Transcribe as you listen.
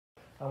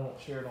I won't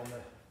share it on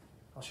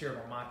I'll share it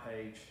on my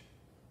page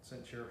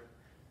since you're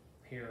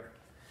here.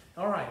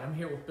 All right, I'm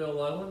here with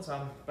Bill Owens.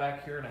 I'm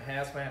back here in a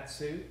hazmat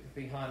suit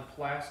behind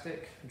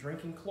plastic,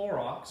 drinking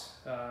Clorox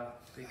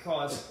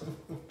because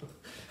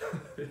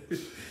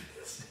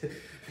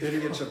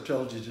Idiots have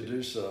told you to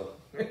do so.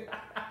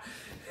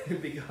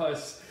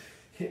 because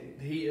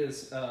he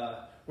is.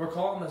 We're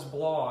calling this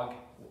blog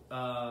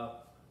 "Go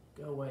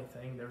Away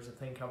Thing." There's a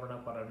thing covering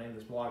up what I named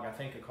this blog. I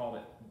think I called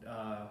it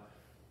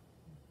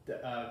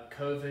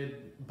COVID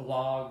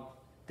Blog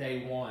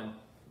Day 1,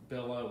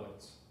 Bill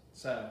Owens.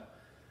 So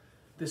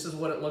this is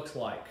what it looks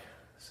like.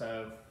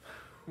 So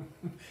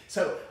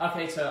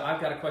okay. So I've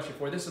got a question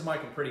for you. This is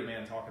Michael Pretty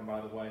Man talking, by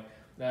the way.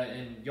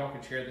 And y'all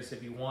can share this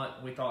if you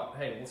want. We thought,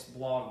 hey, let's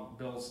blog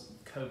Bill's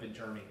COVID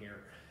journey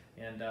here.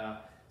 And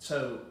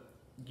so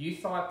you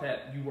thought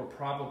that you were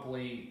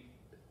probably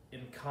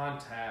in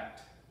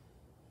contact,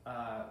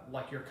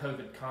 like your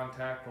COVID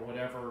contact or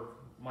whatever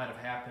might have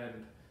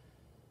happened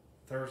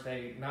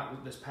Thursday,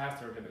 not this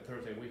past Thursday, but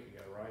Thursday a week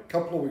ago, right? A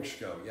couple of weeks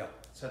ago, yeah.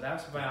 So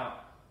that's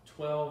about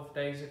 12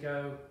 days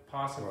ago,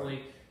 possibly,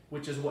 right.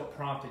 Which is what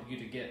prompted you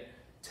to get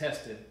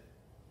tested.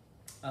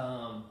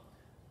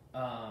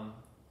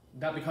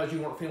 Not because you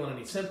weren't feeling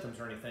any symptoms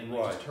or anything. You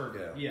Right. just heard,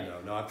 yeah.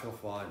 No, I feel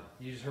fine.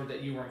 You just heard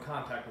that you were in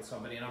contact with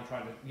somebody, and I'm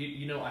trying to.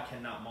 You know, I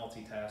cannot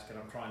multitask, and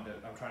I'm trying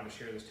to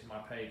share this to my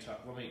page. So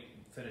let me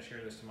finish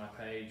sharing this to my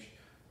page,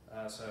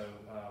 so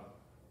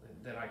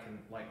then I can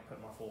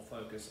put my full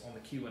focus on the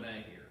Q&A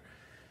here.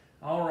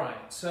 All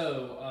right.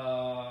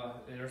 So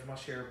there's my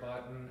share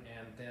button,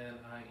 and then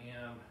I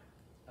am.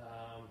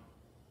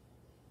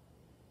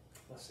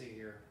 Let's see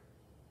here.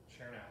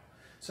 Share now.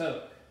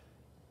 So.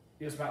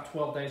 It was about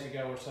 12 days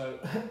ago or so,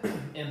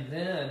 and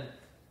then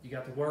you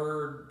got the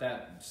word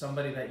that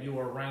somebody that you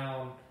were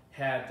around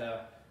had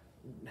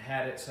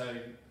it. So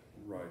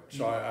right.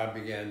 So I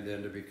began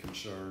then to be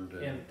concerned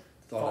and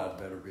thought I'd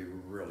better be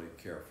really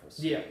careful.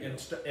 Yeah, and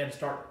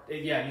start.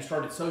 Yeah, you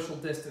started social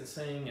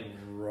distancing and.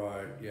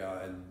 Right.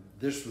 Yeah, and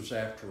this was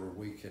after a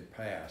week had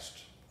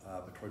passed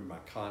between my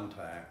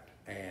contact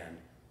and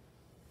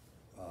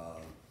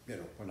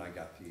when I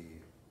got the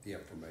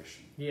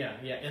information. Yeah,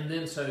 and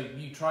then so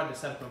you tried to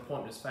set up an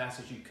appointment as fast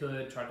as you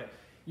could.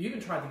 You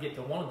even tried to get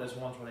to one of those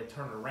ones where they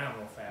turned it around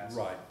real fast.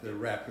 Right, the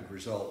rapid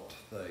result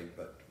thing,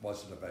 but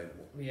wasn't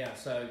available. Yeah,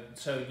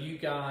 so you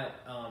got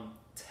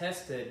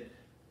tested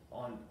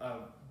on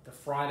the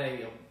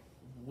Friday a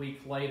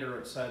week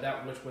later, so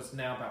which was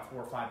now about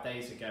 4 or 5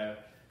 days ago.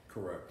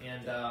 Correct.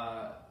 And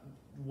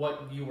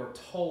what you were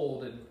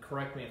told, and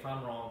correct me if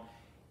I'm wrong,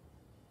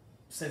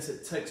 since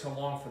it took so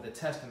long for the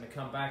testing to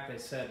come back, they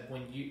said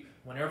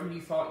whenever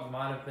you thought you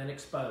might have been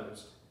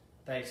exposed,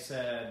 they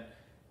said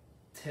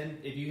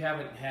if you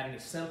haven't had any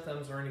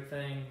symptoms or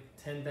anything,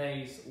 10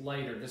 days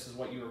later, this is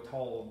what you were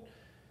told,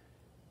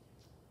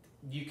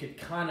 you could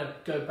kind of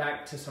go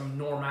back to some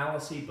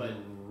normalcy, but...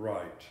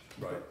 Right.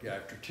 Yeah,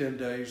 after 10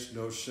 days,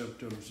 no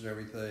symptoms and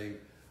everything,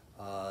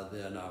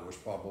 then I was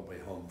probably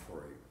home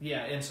free.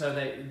 Yeah, and so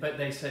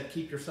they said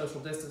keep your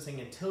social distancing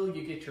until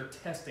you get your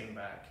testing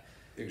back.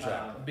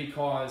 Exactly.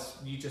 Because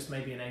you just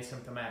may be an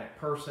asymptomatic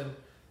person,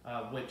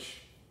 which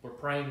we're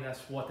praying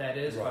that's what that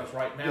is. Right. Because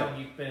right now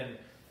you've been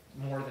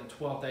more than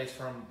 12 days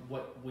from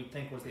what we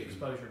think was the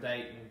exposure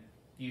date, and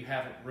you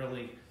haven't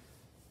really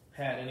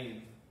had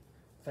anything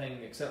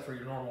except for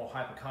your normal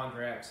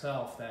hypochondriac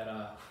self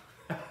that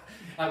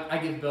I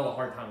give Bill a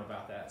hard time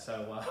about that.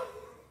 So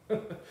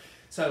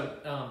so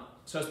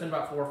it's been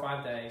about 4 or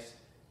 5 days,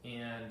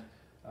 and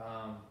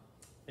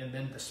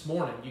then this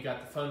morning you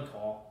got the phone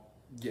call.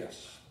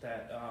 Yes.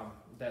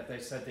 That they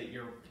said that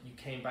you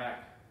came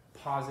back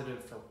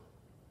positive for.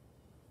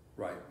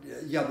 Right.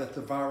 Yeah, that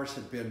the virus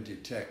had been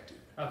detected.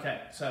 Okay,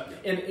 so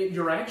and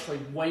you're actually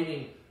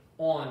waiting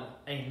on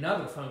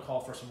another phone call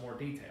for some more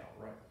detail,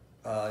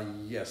 right?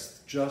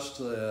 Yes,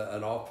 just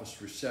an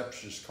office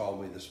receptionist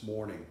called me this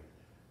morning,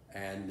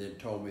 and then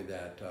told me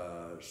that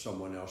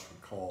someone else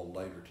would call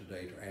later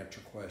today to answer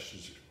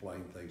questions,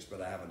 explain things,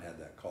 but I haven't had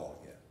that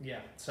call yet.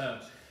 Yeah.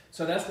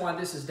 So that's why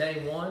this is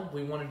day 1.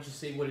 We wanted to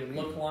see what it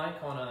looked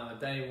like on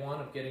day 1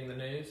 of getting the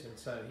news. And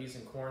so he's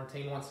in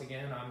quarantine once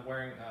again. I'm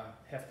wearing a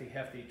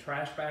hefty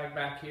trash bag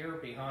back here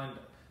behind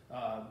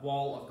a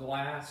wall of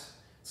glass,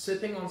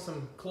 sipping on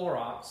some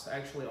Clorox,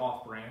 actually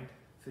off-brand,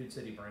 Food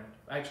City brand.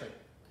 Actually,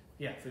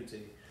 yeah, Food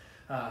City.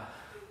 But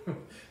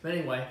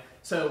anyway,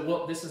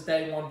 so this is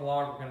day 1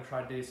 blog. We're going to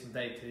try to do some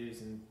day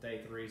 2s and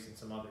day 3s and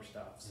some other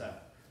stuff. So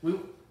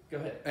go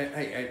ahead.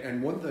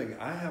 And one thing,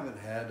 I haven't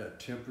had a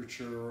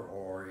temperature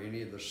or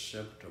any of the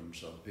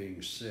symptoms of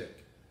being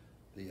sick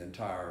the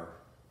entire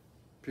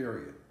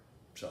period.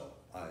 So,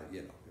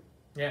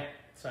 Yeah,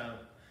 so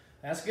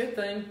that's a good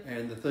thing.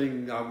 And the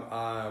thing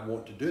I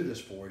want to do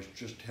this for is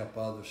just to help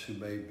others who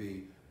may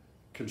be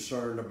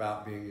concerned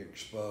about being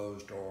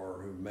exposed or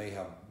who may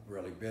have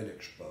really been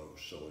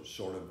exposed. So it's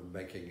sort of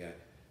making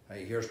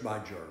hey, here's my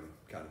journey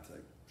kind of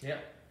thing. Yeah.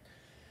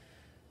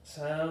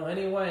 So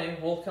anyway,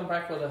 we'll come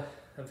back with a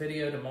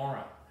video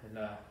tomorrow and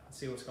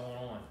see what's going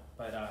on.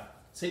 But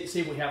see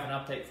if we have an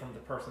update from the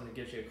person that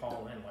gives you a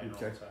call in later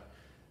Okay. on.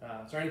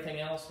 So, is there anything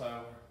else?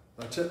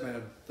 That's it,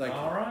 man. Thank you.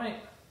 All right.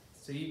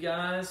 See you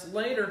guys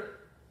later.